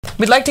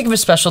We'd like to give a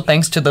special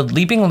thanks to the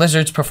Leaping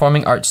Lizards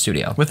Performing Arts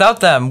Studio.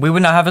 Without them, we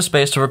would not have a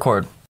space to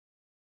record.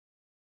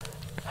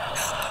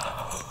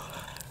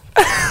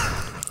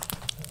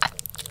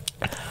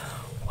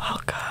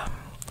 Welcome.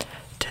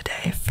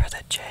 Today for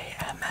the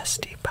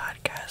JMSD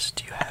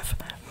podcast, you have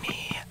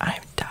me,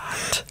 I'm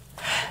Dot.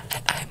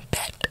 And I'm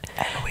Bette.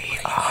 And we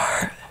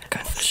are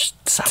the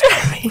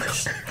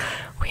Siamese.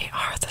 We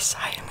are the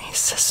Siamese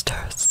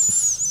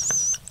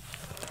sisters.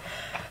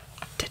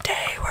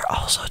 Today we're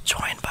also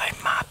joined by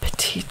Ma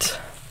Petite,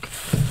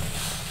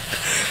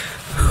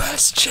 Who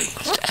has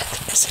changed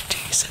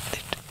ethnicities and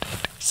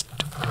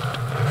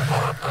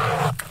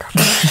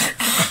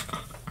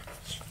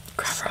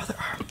grab her other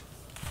arm.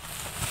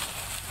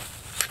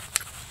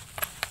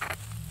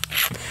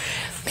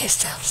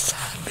 Miss Elsa.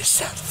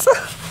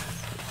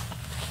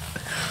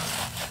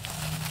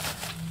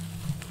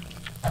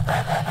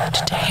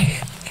 Today,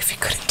 if you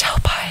couldn't tell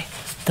by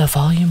the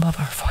volume of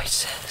our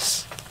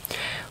voices,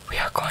 we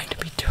are going to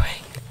be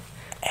doing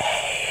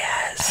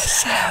ASMR.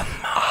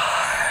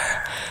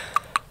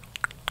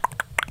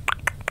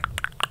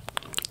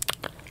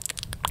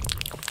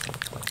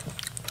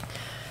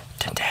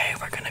 Today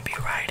we're going to be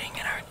writing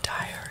in our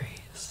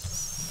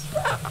diaries.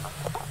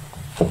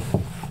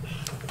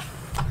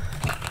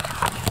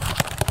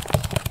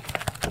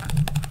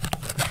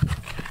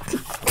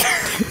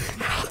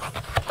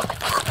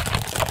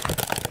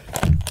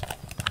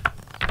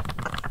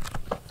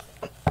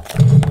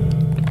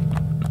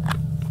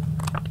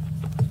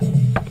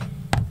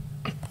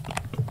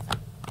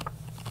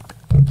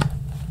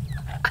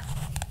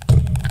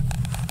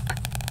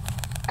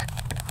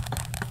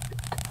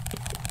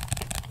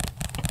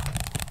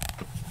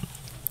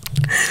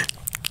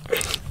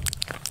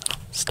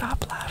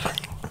 Stop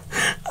laughing.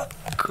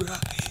 I'm crying.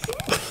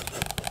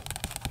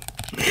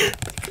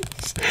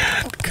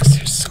 because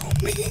you're so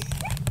mean.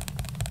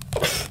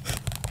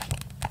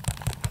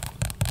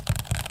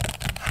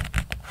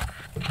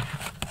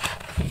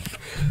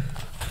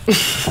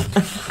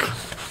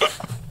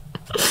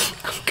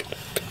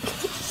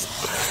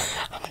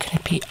 I'm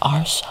gonna be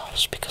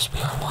ourselves because we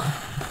are one.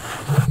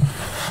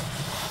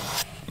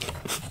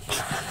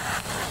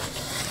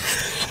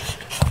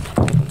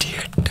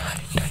 Dear diary.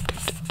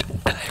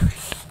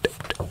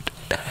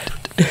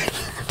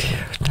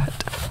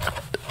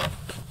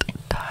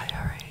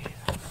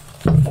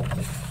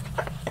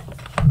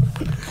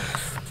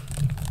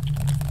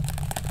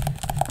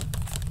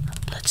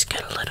 Let's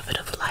get a little bit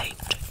of light,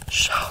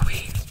 shall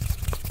we?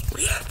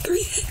 We have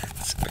 3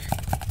 hands.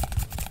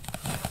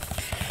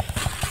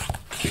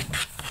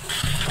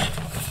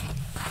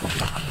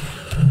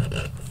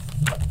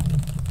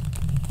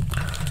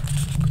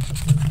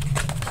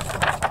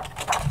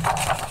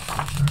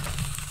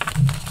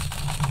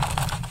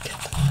 Get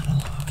the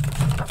monologue.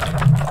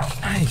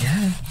 Not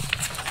yet.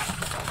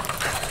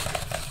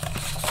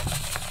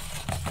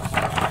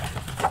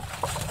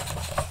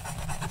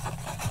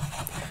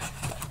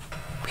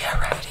 We are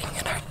writing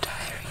in our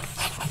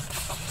diaries.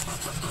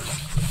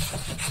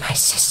 My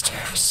sister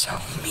is so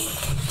mean.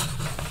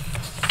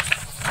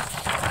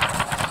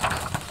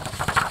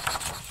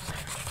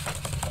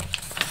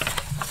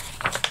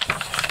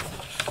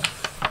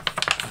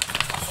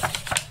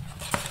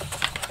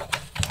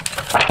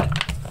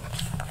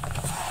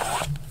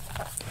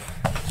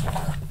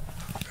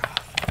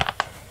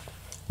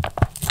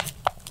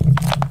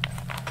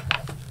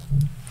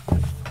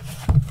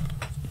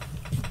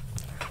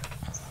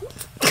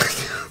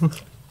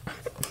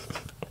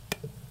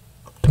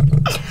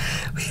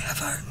 We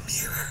have our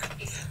mirror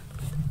here.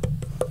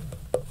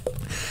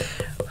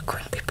 We're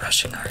going to be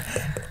brushing our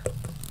hair.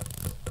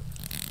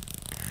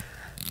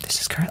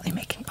 This is currently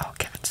making all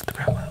cats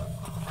throw up.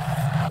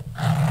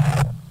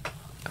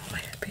 Oh, my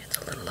headband's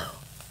a little low.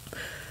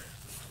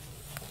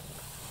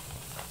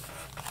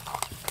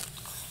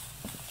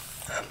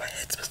 Oh, my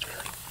head's supposed to be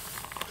like...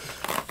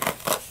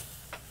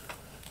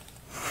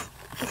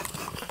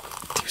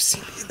 Do you see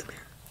me in the mirror?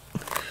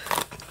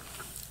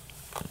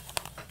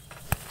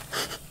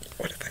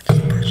 What if I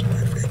just brush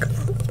my wig off?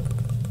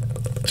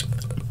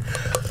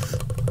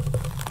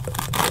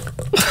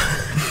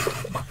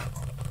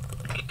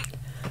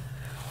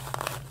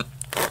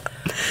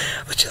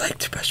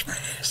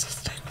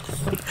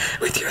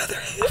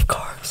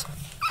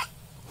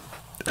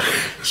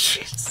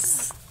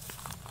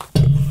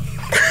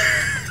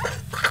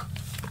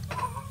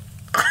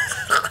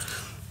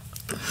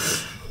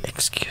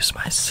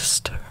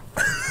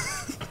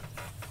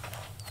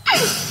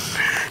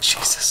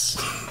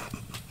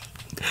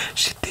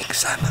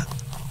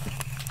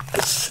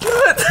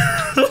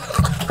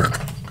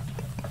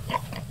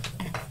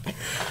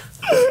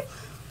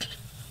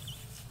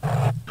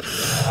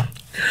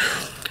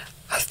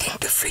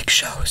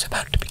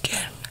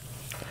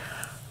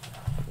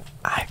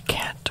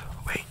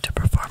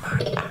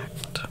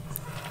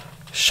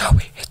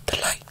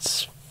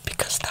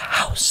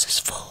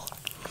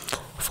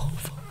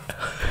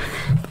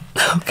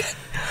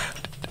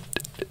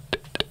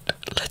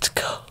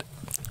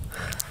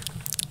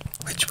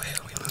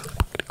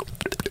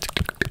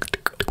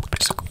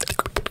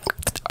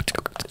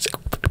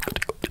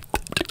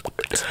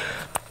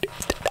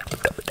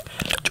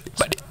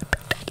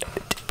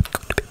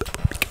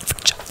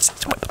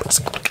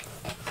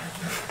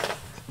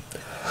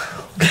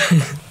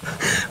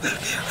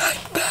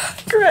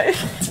 Great.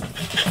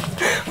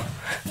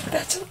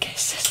 That's okay,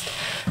 sister.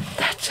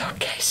 That's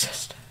okay,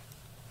 sister.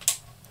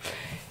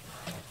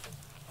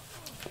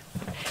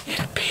 It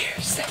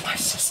appears that my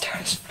sister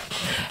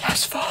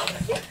has fallen.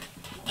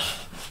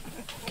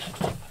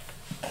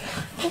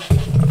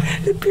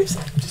 It appears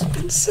I've just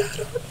been sat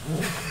on.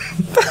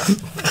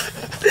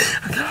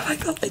 I gotta like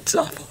the lights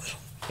off a little.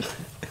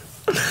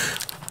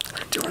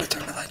 Do you want to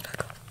turn the light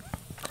back on?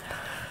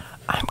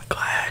 I'm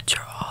glad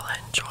you're all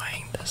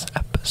enjoying this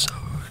episode.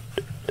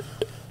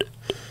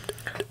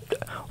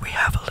 We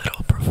have a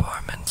little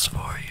performance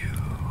for you.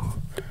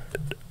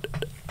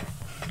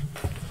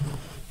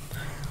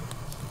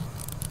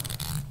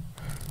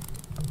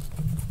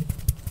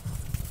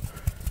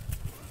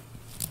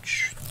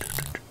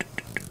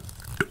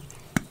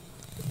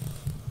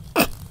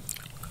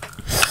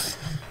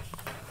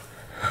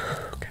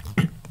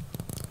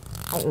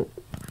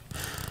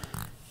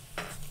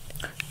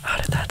 How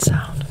did that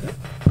sound?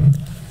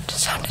 It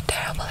sounded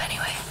terrible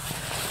anyway.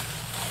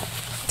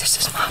 This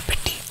is Ma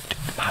Petite.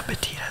 Ma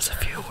Petite has a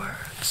few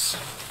words.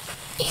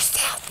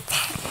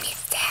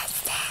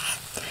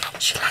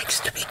 She likes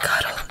to be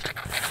cuddled.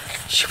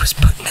 She was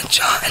put in a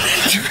jar and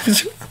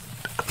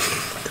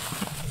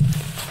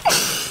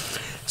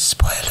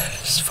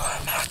Spoilers for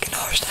American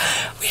Horror.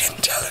 We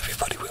didn't tell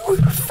everybody where we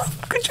were from.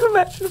 Could you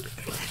imagine?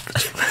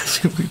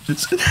 We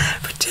just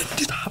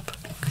pretended.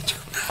 Could you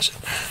imagine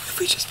if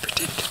we just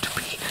pretended to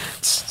be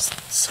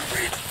some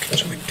random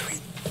conjoined twin?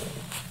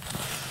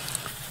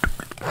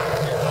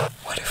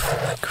 What if the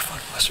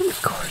microphone wasn't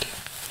recording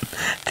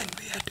and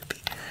we had to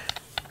be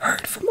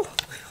heard from all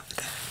the way over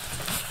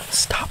there?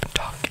 Stop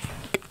talking.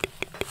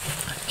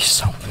 You're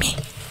so mean.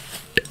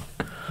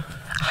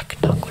 I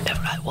can talk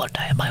whenever I want.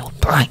 I have my own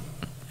brain.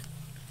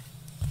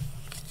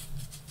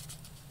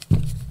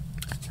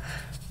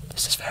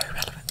 This is very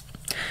relevant.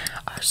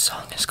 Our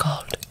song is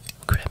called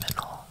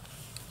Criminal.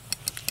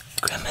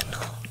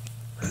 Criminal.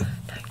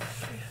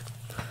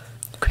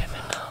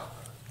 Criminal.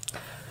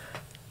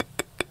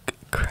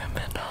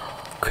 Criminal.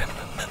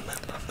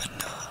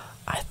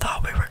 I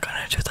thought we were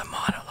gonna do the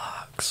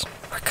monologues.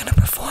 We're gonna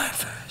perform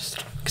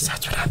first, because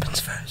that's what happens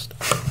first.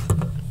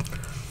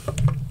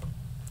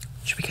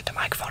 Should we get the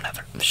microphone out?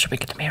 Should we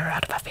get the mirror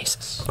out of our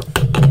faces?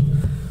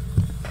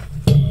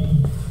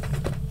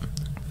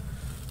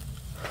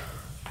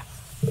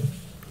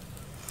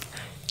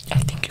 I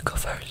think you go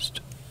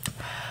first.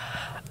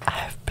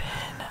 I've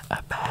been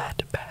a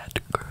bad,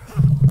 bad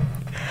girl.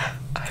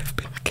 I've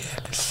been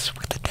careless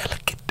with a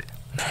delicate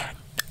man.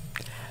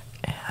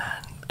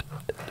 And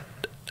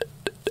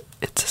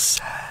it's a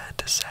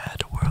sad,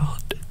 sad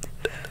world.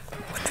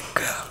 When a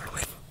girl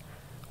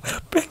will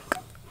bring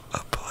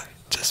a boy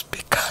just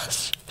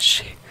because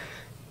she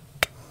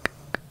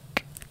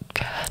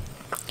can.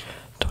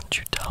 Don't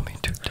you tell me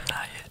to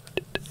deny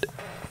it.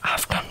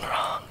 I've done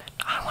wrong.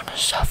 I want to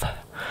suffer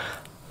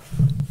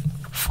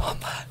for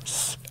my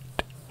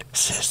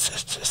sins.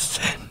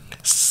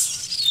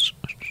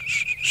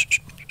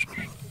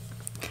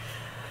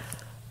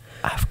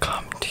 I've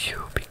come to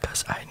you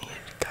because I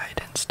needed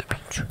guidance to be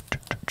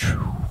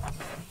true.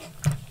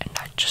 And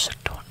I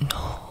just don't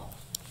know.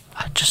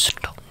 I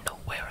just don't know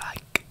where I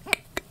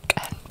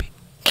can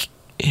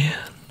begin.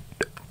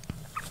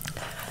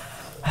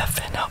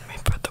 Heaven help me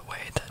for the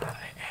way that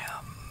I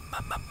am.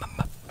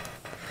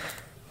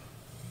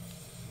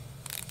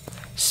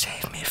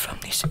 Save me from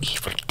these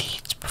evil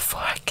deeds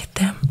before I get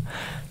them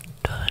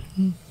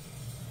done.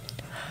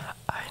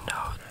 I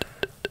know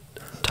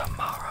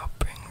tomorrow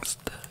brings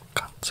the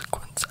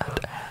consequence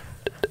at hand.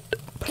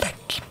 But I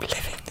keep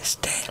living this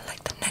day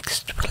like the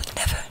next will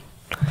never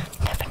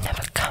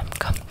come.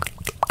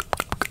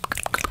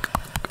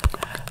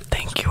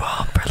 Thank you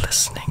all for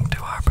listening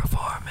to our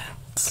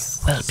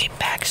performance. We'll be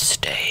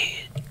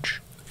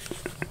backstage.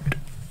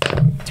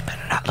 You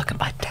better not look at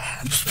my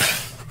tabs.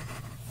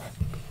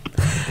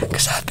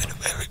 Because I've been a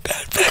very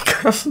bad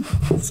beggar.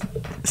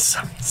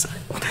 Sorry.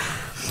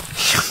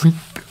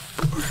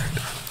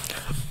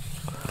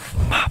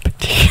 Ma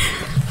Petite.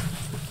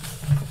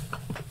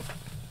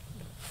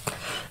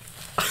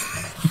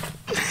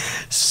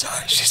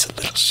 Sorry, she's a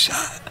little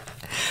shy.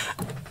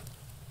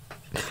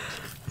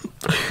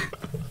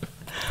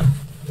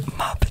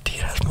 Ma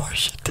Petite has more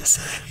shit to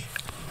say.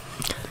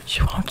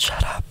 She won't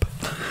shut up.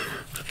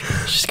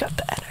 She's got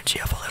the energy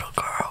of a little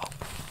girl.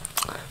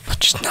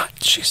 But she's not.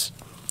 She's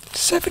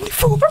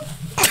 74.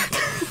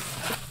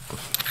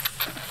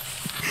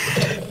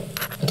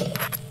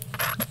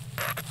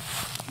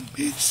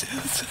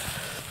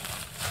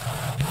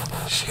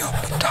 She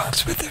only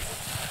talks with her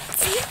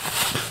feet.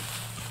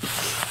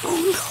 Oh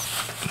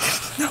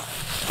no.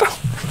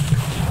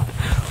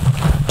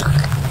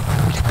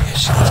 Maybe I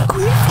should have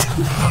quit.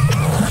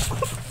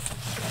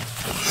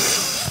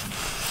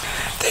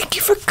 Thank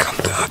you for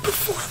coming to our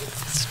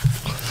performance.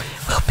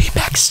 We'll be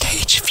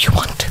backstage if you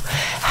want to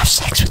have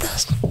sex with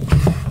us.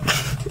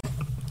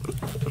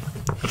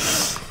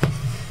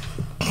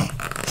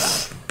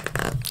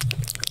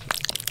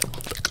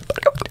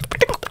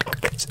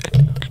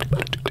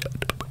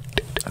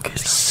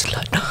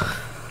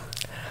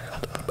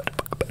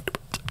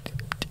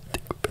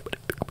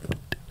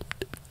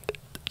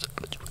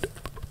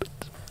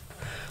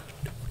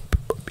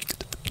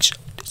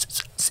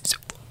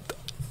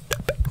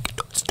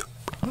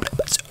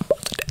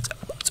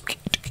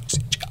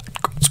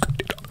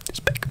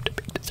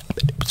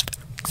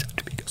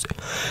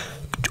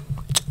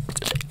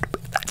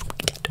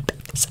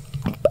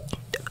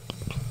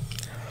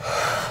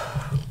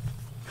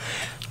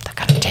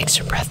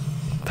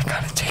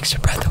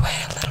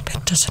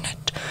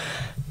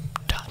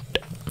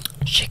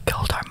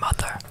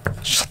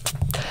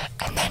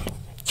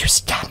 You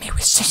stabbed me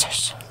with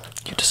scissors.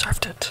 You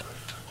deserved it.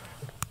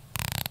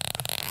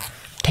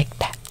 Take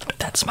that.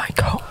 That's my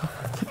comb.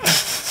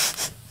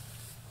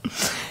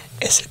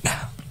 Is it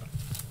now?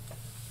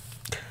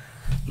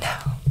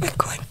 Now we're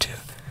going to.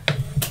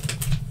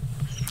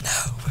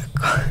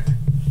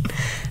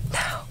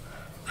 Now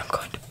I'm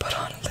going to put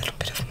on a little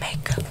bit of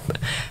makeup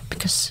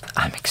because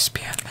I'm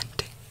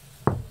experimenting.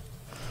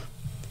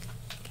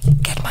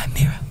 Get my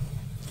mirror.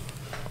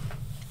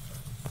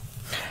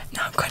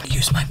 Now I'm going to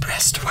use my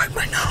breast to wipe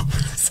my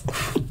nose.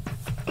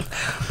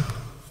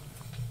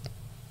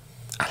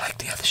 I like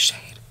the other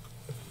shade.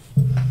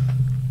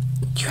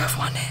 You have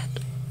one hand.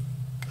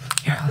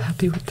 You're all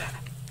happy with that?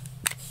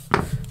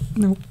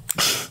 No.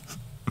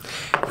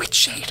 Which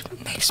shade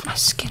makes my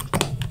skin?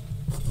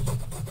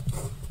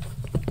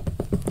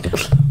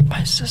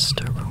 My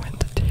sister ruined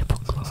the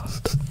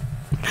tablecloth.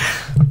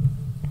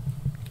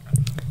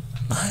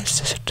 My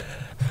sister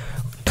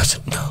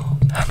doesn't know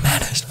her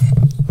manners.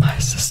 My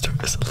sister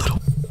is a little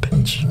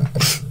bitch.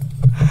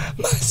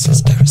 My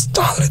sister is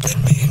taller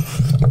than me.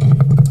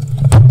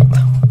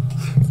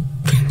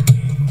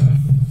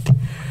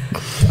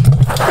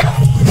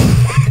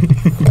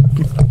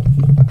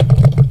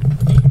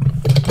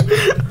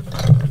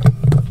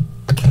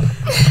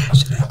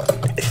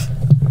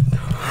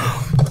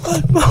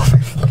 One moment.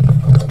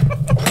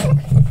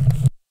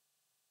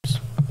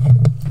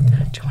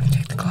 Do you want to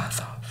take the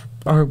cloth off?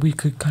 Or we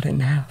could cut it in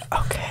half.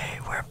 Okay,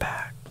 we're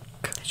back.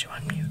 Did you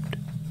unmute?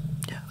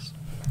 Yes.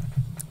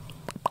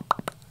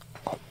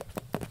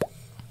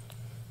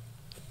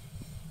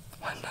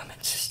 One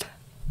moment, sister.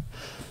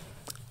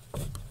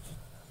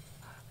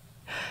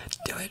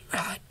 Do it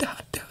right,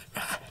 don't do it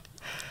right.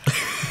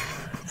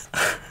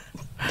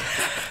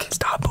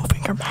 Stop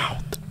moving your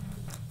mouth.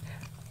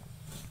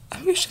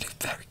 I'm usually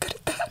very good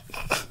at that.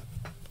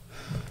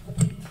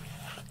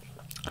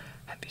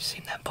 Have you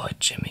seen that boy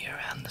Jimmy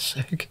around the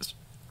circus?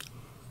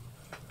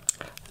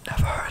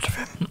 Never heard of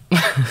him.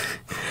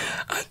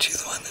 Aren't you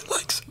the one that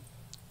likes him?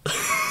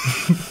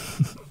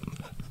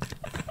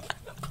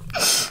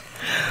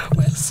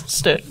 Well,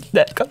 sister,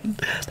 that got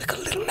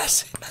a little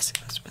messy.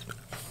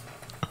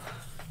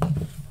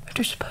 I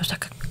do suppose I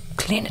could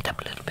clean it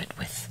up a little bit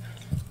with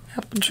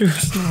apple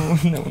juice.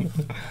 No.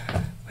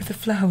 With a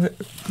flower.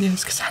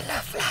 Yes, because I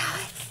love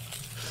flowers.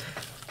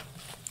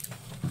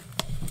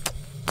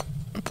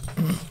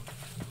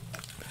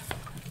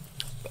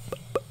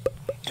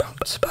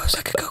 Don't suppose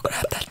I could go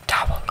grab that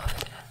towel over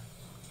there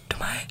to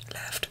my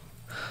left.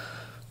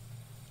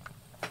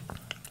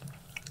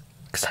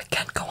 Because I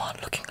can't go on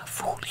looking a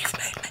fool you've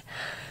made me.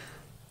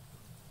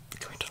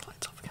 Can we turn the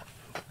lights off again?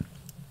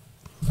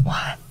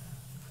 Why?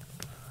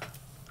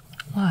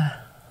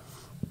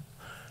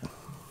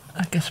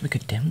 I guess we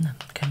could dim them.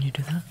 Can you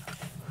do that?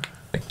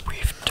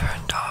 We've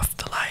turned off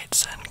the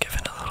lights and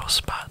given a little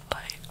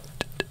spotlight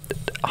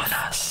on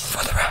us.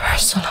 For the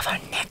rehearsal of our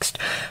next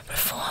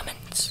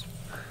performance.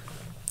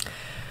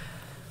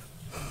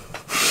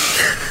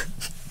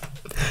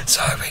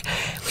 Sorry,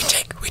 we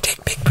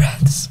take big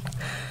breaths.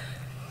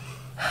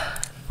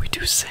 We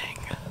do sing,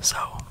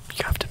 so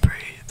you have to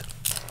breathe.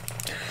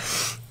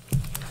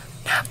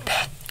 Now,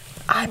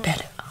 I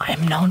bet I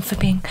am known for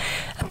being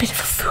a bit of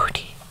a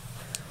foodie.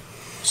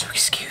 So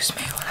excuse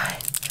me while I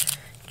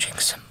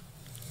drink some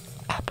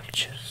apple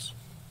juice.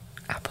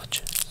 Apple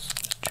juice.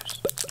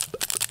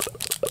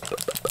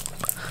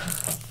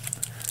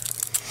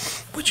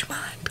 Would you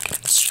mind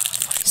getting the straw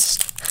for me,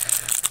 sister?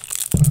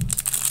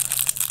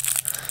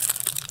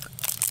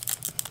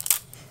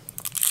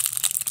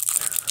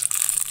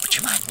 Would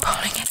you mind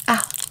pulling it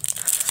out?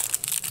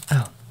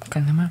 Oh,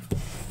 can I mind?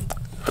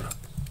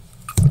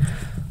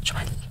 Would you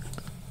mind?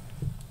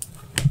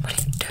 What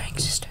are you doing,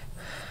 sister?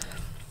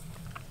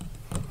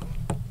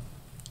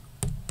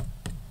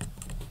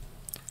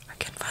 I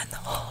can't find the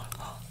hole.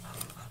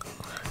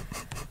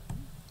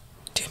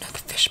 Do you know the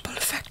fishbowl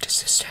effect,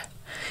 sister?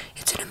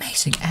 It's an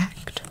amazing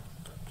act.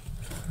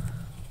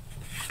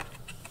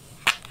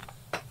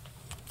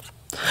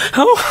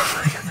 Oh!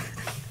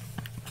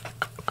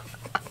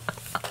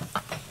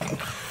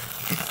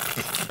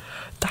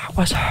 That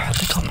was her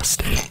little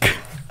mistake.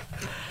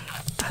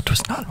 That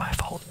was not my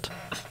fault.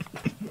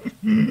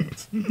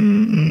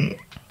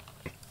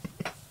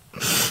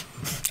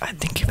 I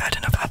think you've had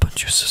enough apple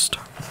juice, sister.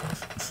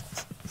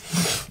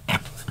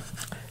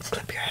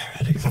 Clip your hair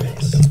out of your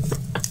face.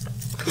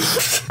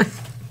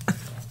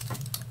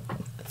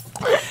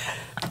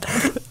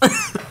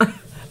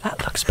 That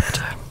looks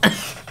better.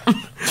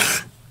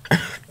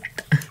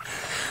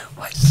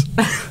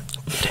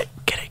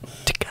 Get it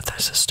together,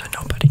 sister.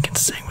 Nobody can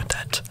sing with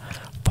that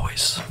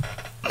voice.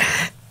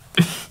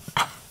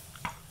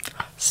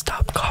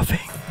 Stop coughing.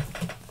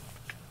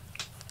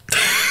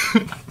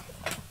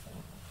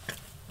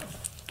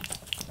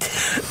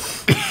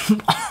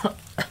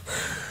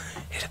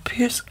 It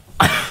appears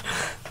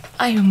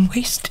I am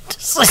wasted,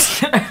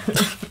 sister.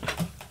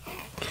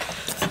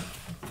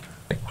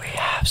 We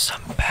have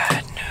some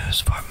bad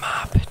news for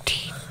Ma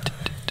Petite.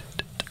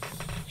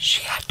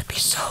 She had to be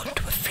sold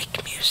to a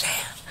freak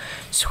museum,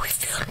 so we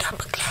filled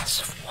up a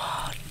glass of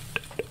water.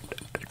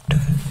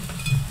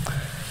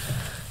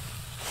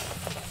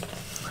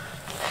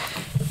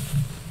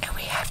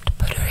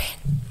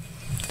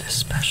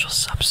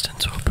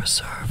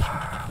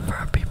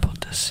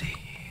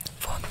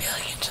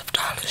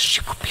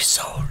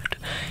 food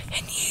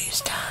and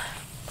use time.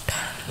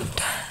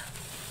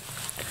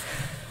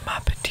 Ma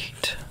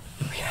petite,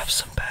 we have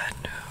some bad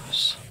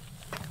news.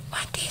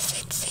 What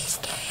is it,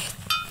 sister?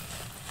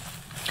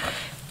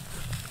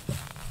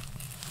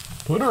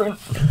 Put her in.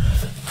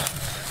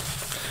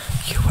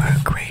 You were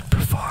a great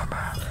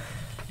performer.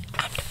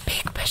 And a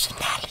big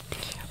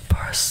personality. For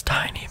a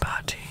tiny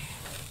body.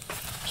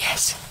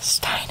 Yes,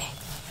 Steiny.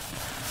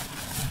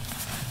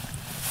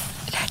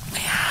 Let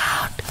me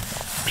out.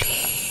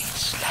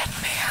 Please, let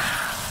me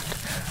out.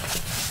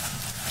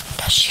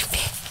 Does she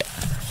fit?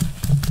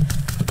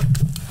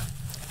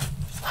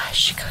 Why,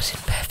 she goes in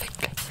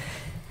perfectly.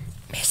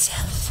 Miss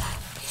Elsa,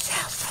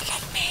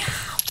 let me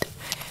out.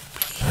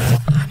 Please,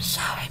 I'm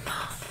sorry,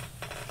 Mom.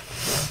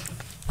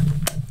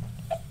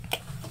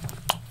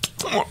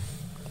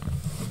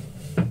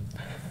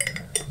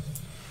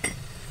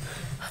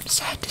 I'm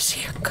sad to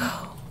see her go.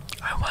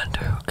 I wonder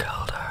who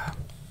killed her.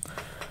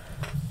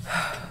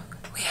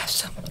 We have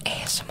some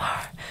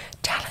ASMR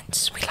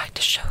talents we'd like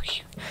to show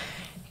you.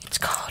 It's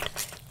called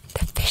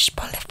the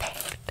fishbowl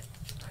effect.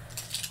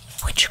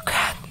 Would you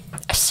grab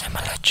a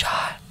similar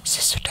jar,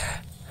 sister?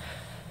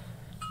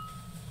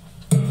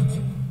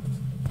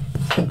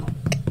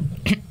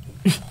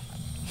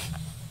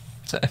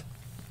 So,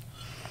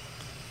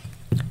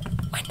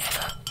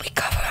 Whenever we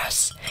cover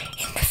us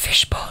in the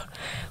fishbowl,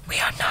 we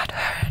are not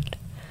heard.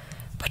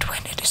 But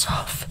when it is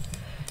off,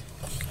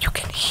 you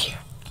can hear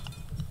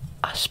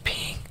us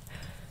being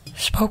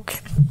spoken.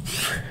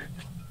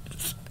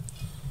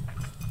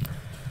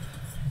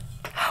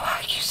 How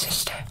are you,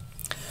 sister?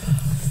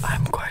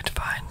 I'm quite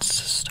fine,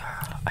 sister.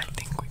 I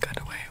think we got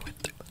away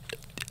with it.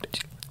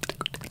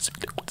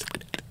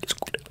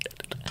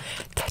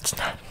 That's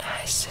not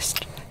nice,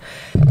 sister.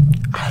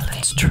 Well,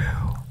 it's true.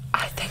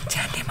 I think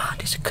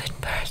Tandemont is a good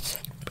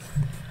person.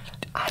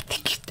 I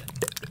think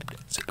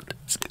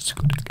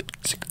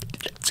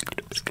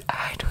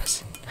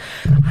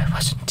I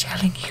wasn't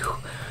telling you.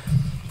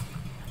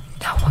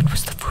 Now, what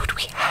was the food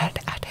we had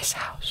at his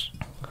house?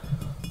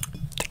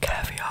 The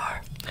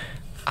caviar.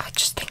 I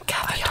just think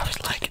caviar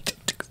is like it.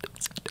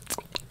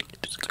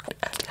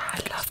 I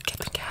love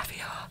getting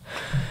caviar.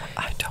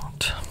 I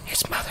don't.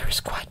 His mother is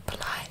quite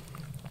polite.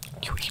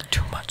 You eat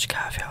too much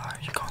caviar,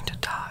 you're going to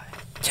die.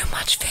 Too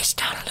much fish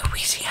down in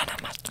Louisiana.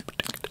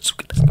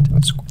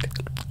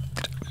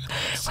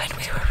 When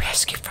we were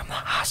rescued from the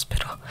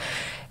hospital,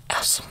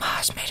 Elsa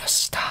Mars made us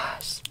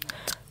stars.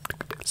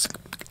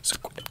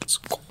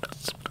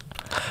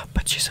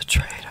 But she's a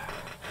traitor.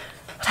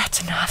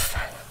 That's enough.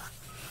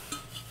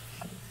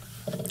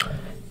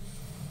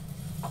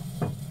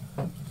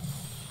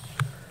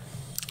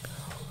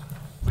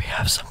 We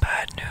have some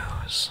bad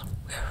news.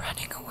 We're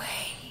running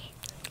away.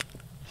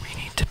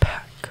 We need to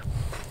pack.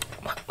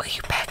 What will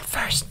you pack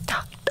first,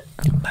 Doctor?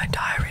 My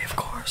diary, of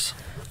course.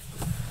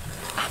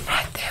 I'm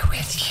right there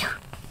with you.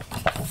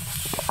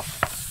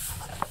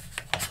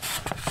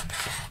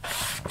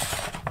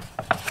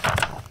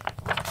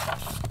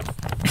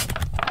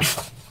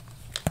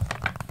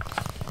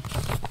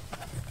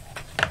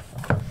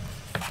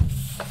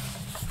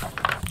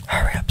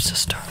 Hurry up,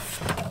 sister.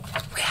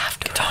 We have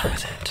to Get on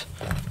with it.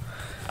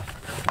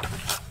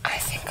 I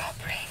think I'll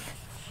bring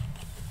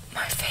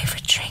my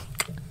favorite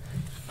drink,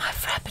 my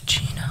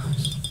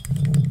frappuccinos.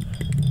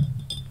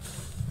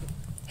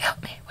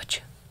 Help me, would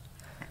you?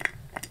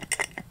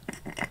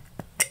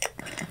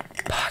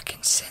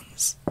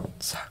 Parkinson's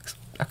sucks.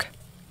 Okay.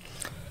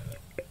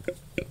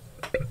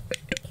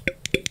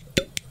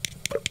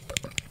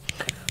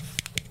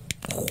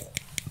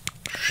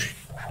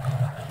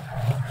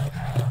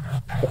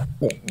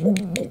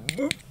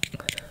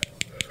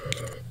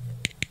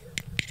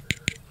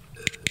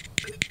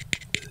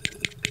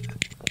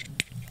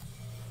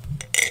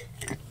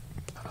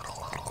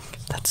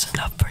 That's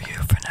enough for you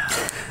for now.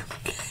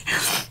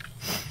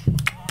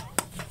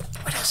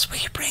 What else will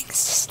you bring,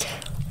 sister?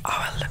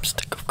 Our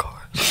lipstick, of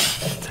course.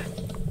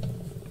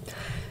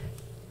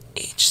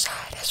 Each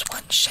side has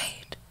one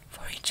shade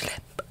for each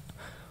lip.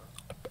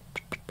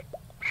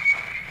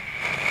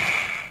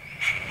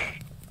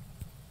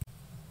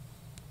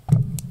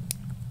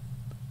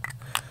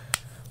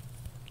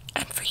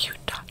 And for you,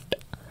 Dot.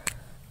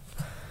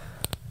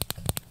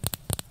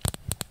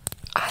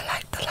 I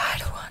like the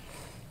lighter one.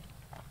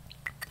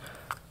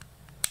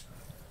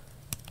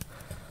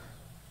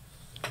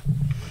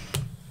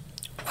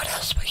 What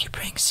else will you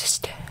bring,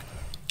 sister?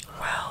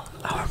 Well,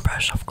 our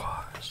brush, of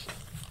course.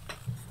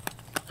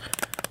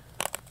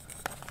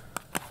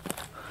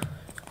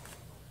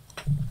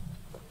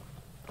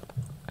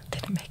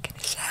 Didn't make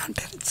any sound,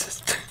 did it,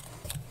 sister?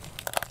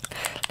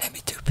 Let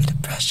me do a bit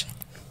of brushing.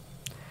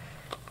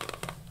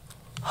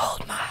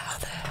 Hold my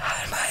other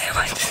hand,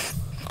 my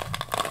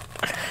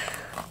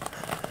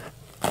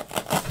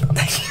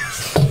Thank you.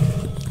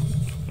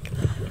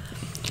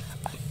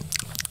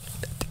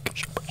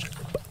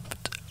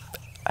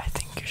 I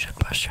think you should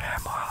brush your hair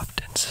more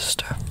often,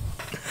 sister.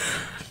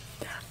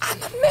 I'm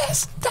a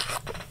mess,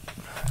 Doc.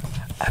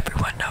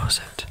 Everyone knows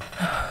it.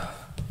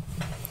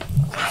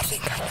 I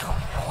think I know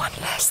one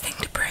last thing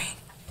to bring.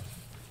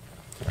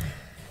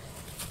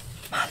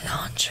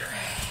 lingerie.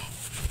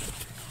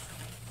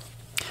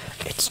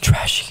 It's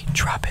trashy.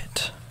 Drop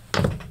it.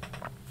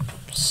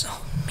 So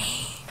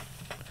mean.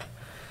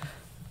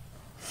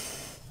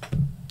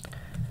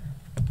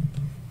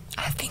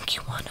 I think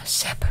you want us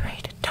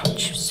separated,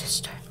 don't you,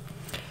 sister?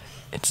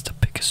 It's the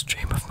biggest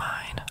dream of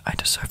mine. I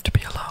deserve to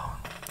be alone.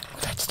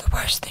 Well, that's the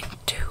worst thing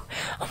to do.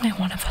 Only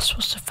one of us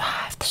will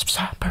survive this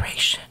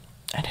separation.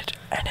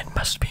 And it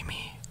must be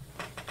me.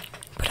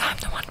 But I'm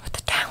the one with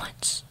the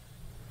talents.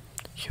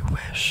 You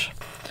wish.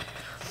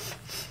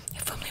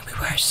 If only we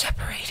were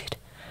separated.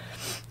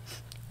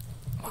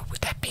 What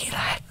would that be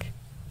like?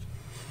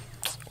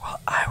 Well,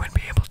 I would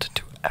be able to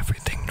do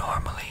everything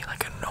normally,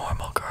 like a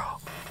normal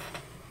girl.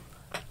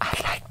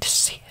 I'd like to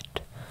see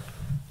it.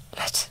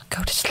 Let's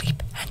go to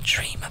sleep and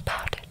dream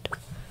about it.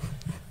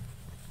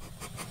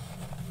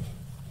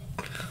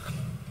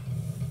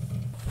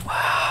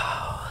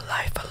 Wow,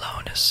 life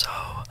alone is so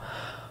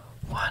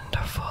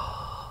wonderful.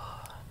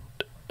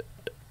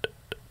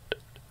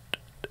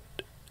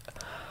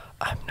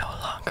 I'm no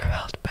longer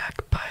held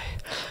back by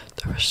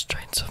the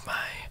restraints of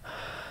my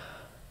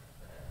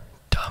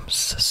dumb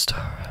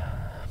sister.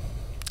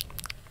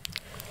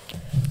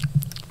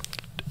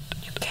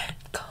 You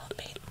can't call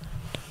me.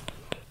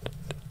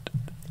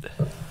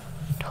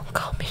 Don't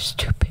call me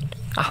stupid.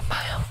 I'm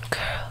my own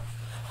girl.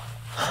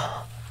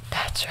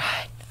 That's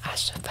right. I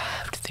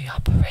survived the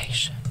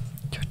operation.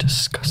 You're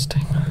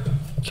disgusting,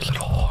 you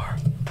little whore.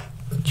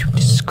 You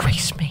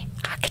disgrace me.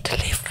 I get to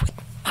live with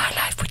my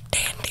life with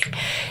Dandy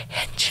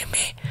and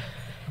Jimmy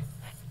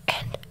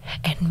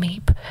and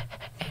Meep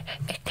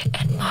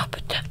and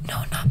Moppet.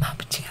 No, not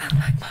Moppet. I don't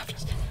like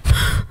Moppet.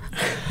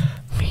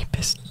 Meep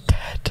is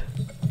dead.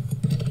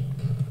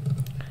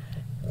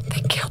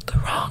 They killed the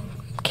wrong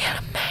kind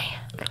of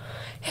man.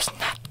 Isn't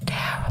that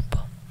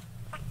terrible?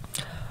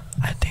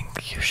 I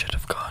think you should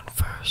have gone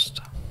first.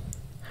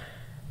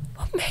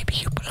 Well, maybe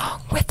you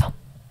belong with them.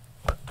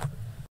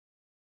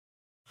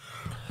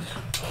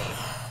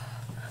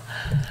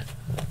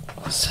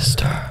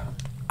 Sister,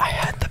 I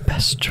had the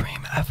best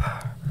dream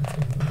ever.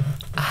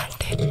 I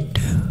did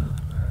too.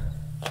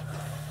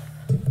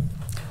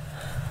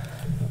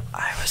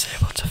 I was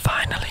able to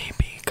finally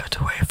be cut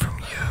away from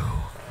you.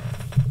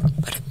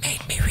 But it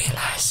made me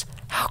realize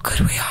how good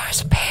we are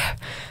as a pair.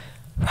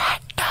 Right,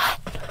 Dot?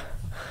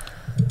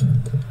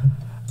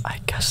 I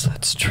guess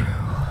that's true.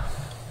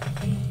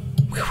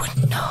 We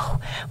wouldn't know.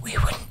 We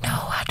wouldn't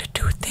know how to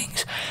do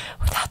things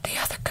without the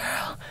other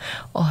girl.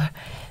 Or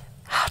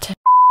how to...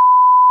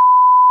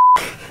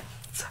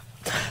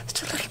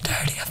 It's a little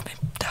dirty of me,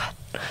 Dot.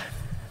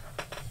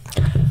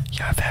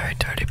 You're a very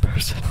dirty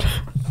person.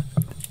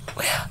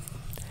 Well,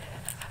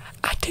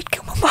 I did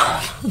kill my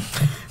mom.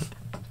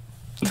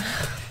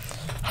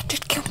 I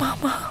did kill my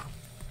mom.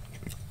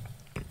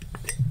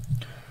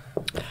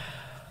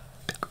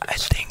 I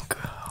think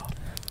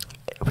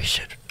we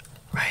should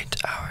write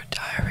our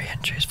diary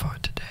entries for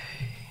today.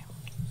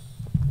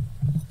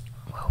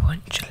 Well,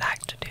 wouldn't you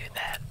like to do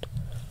that?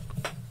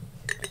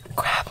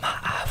 Grab my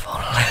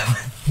iPhone 11.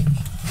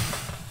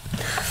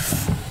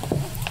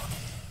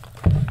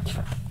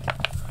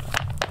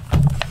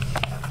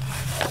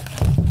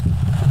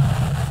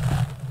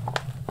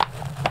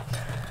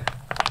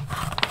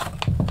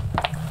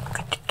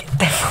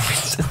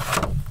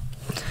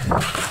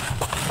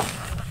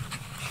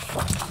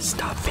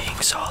 Stop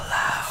being so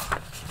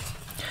loud.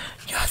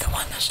 You're the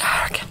one that's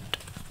arrogant.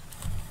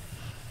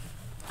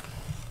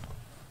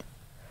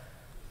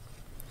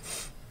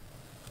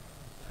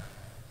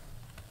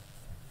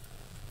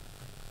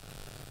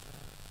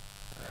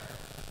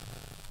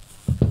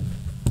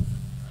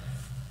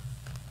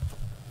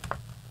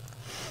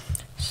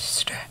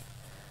 Sister,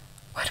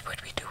 what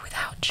would we do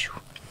without you?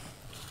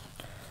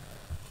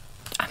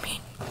 I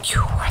mean,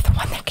 you are the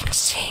one that can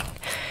sing,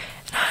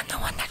 and I'm the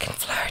one that can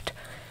flirt.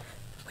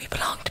 We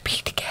belong to be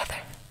together.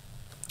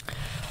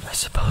 I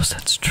suppose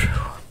that's true.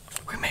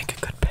 We make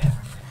a good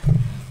pair.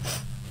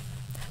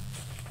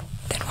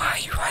 Then why are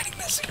you writing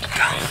this?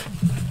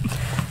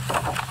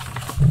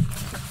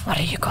 What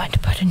are you going to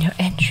put in your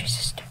entry,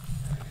 sister?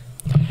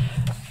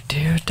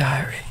 Dear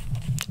diary,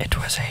 it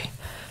was a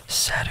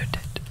Saturday,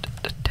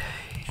 the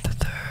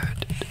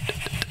 3rd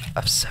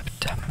of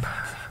September.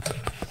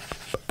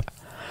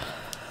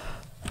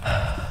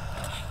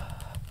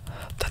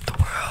 That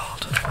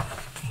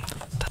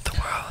the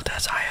world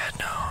as I had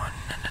known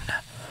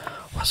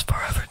was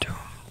forever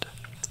doomed.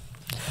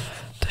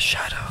 The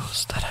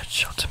shadows that had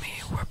sheltered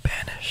me were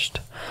banished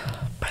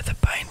by the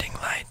binding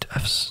light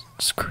of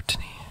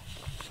scrutiny.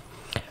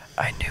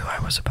 I knew I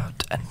was about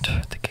to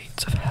enter the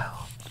gates of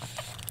hell,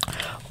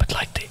 but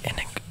like the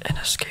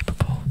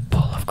inescapable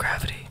pull of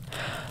gravity,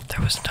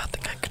 there was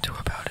nothing I could do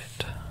about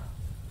it.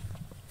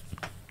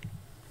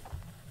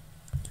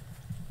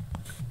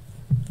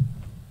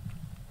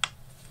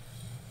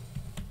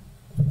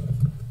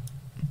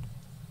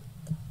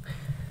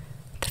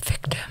 The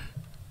victim,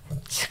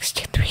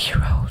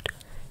 63-year-old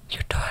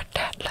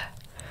Tattler,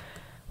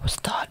 was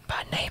thought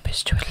by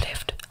neighbors to have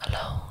lived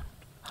alone.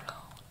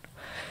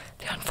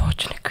 The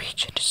unfortunate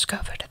creature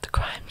discovered at the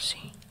crime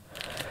scene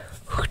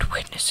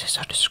sources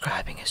are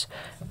describing as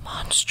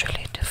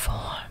monstrally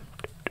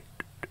deformed.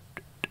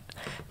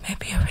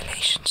 Maybe a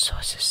relation,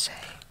 sources say.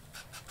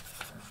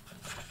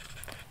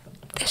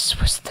 This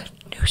was the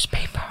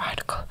newspaper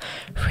article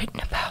written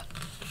about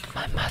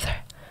my mother,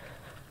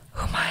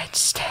 whom I had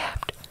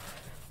stabbed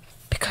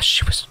because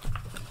she was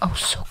oh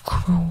so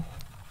cruel.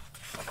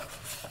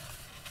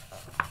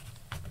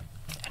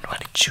 And what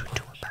did you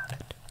do about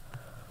it?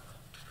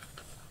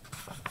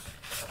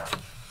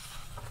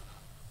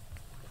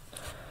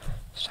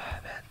 Sorry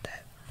about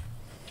that.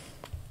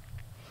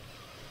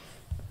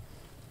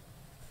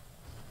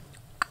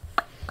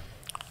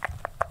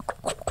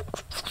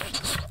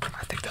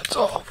 I think that's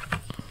all.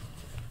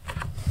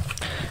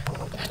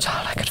 That's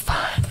all I could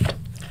find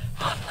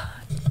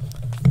online.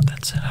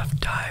 That's enough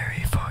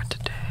diary for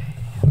today.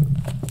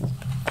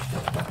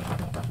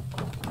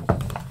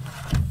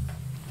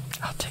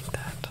 I'll take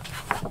that.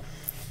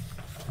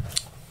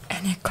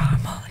 Any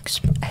caramel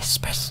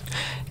express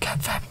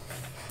confirm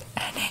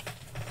any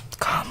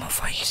caramel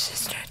for your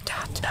sister,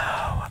 Dot?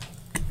 No.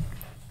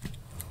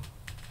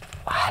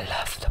 I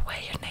love the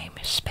way your name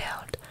is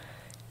spelled.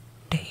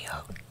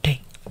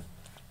 D-O-D.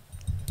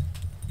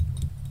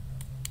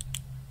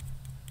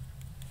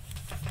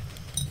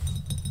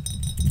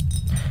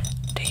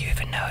 Do you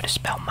even know how to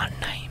spell my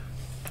name?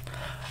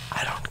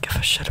 I don't give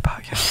a shit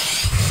about you.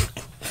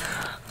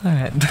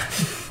 Alright.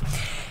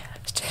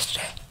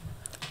 Sister,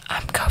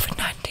 I'm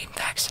COVID-19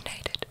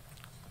 vaccinated.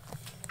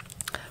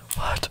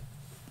 What?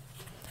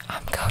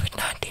 I'm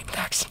COVID-19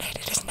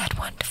 vaccinated. Isn't that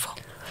wonderful?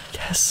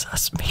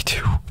 Yes, me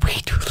too. We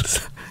do.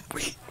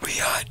 We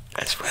are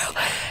as well.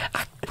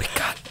 We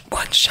got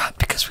one shot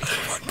because we hit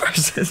one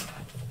person.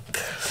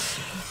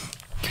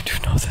 You do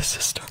know this,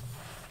 sister.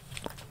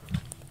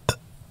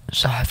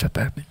 Sorry for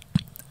bourbon.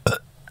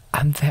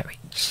 I'm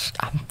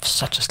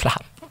such a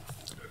slop.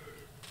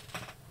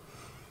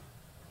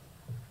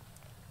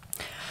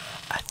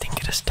 I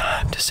think it is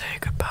time to say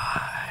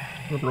goodbye.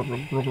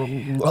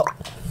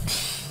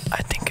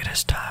 I think it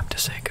is time to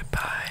say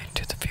goodbye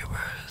to the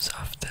viewers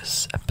of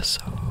this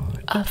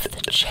episode Of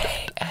the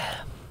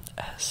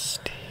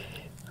JMST.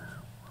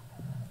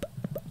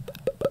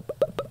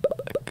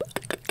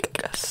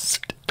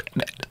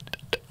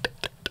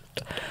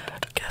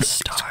 Guest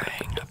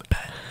starring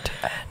Bette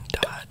and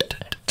Dot,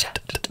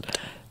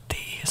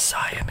 the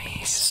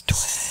Siamese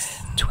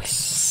twin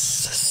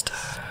sisters.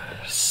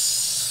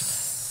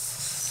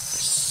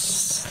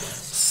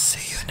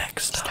 See you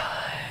next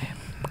time.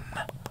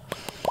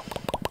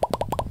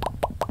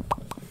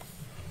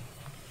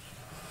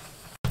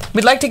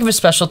 We'd like to give a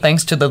special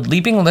thanks to the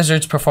Leaping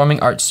Lizards Performing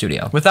Arts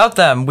Studio. Without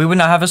them, we would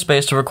not have a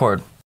space to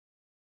record.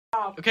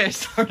 Okay, I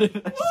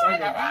started. I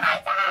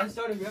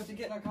started. We have to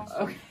get in our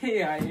costume.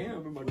 Okay, I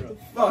am. Oh my god.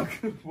 Fuck.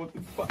 What the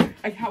fuck?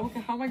 How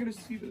am I gonna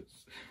see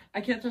this?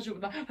 I can't touch it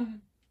without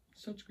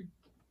sunscreen.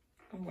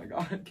 Oh my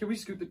god. Can we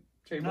scoot the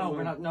table? No,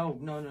 we're not. No.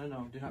 Do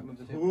not move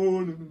the table.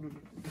 Oh no.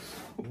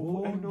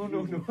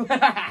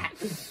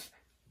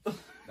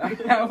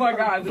 Oh my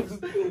god,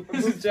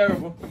 this is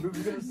terrible.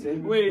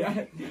 Wait,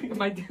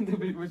 my the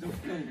boob was.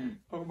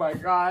 Oh my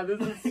god,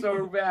 this is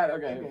so bad.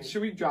 Okay,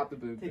 should we drop the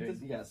boob Take thing?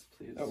 this. Yes,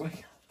 please. Oh my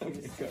god.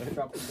 Okay, good.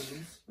 Drop the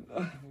boobs.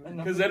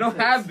 Because they don't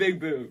have big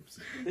boobs.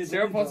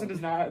 Sarah Paulson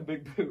does not have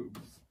big boobs.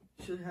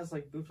 She has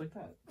like boobs like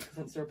that.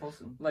 That's Sarah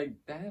Paulson. Like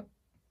that?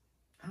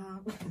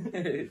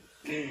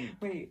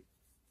 Wait.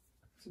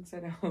 It's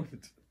inside out.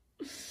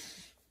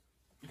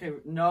 Okay,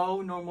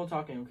 no normal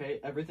talking. Okay,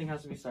 everything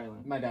has to be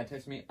silent. My dad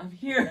texted me, I'm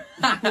here.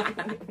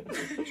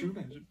 True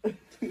imagine.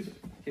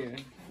 Here.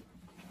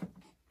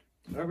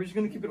 Are we just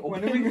gonna keep it open?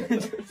 When are we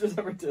gonna just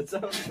ever did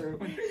so for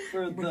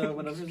the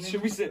whatever his name?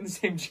 Should we sit in the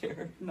same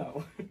chair?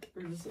 No.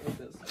 We're just like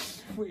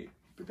this. Wait,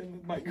 but then the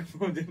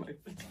microphone's in my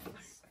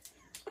face.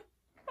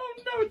 Oh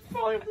no, it's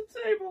falling off the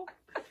table.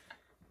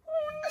 Oh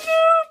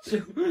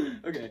no!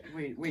 Okay.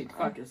 Wait,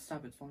 fuck it,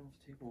 stop, it's falling off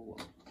the table.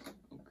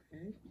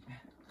 Okay.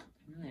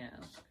 Yeah.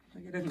 I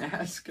didn't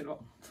ask at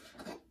all.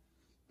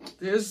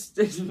 This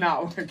is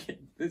not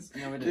working. This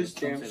No, it this is.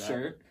 Don't damn say that.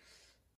 shirt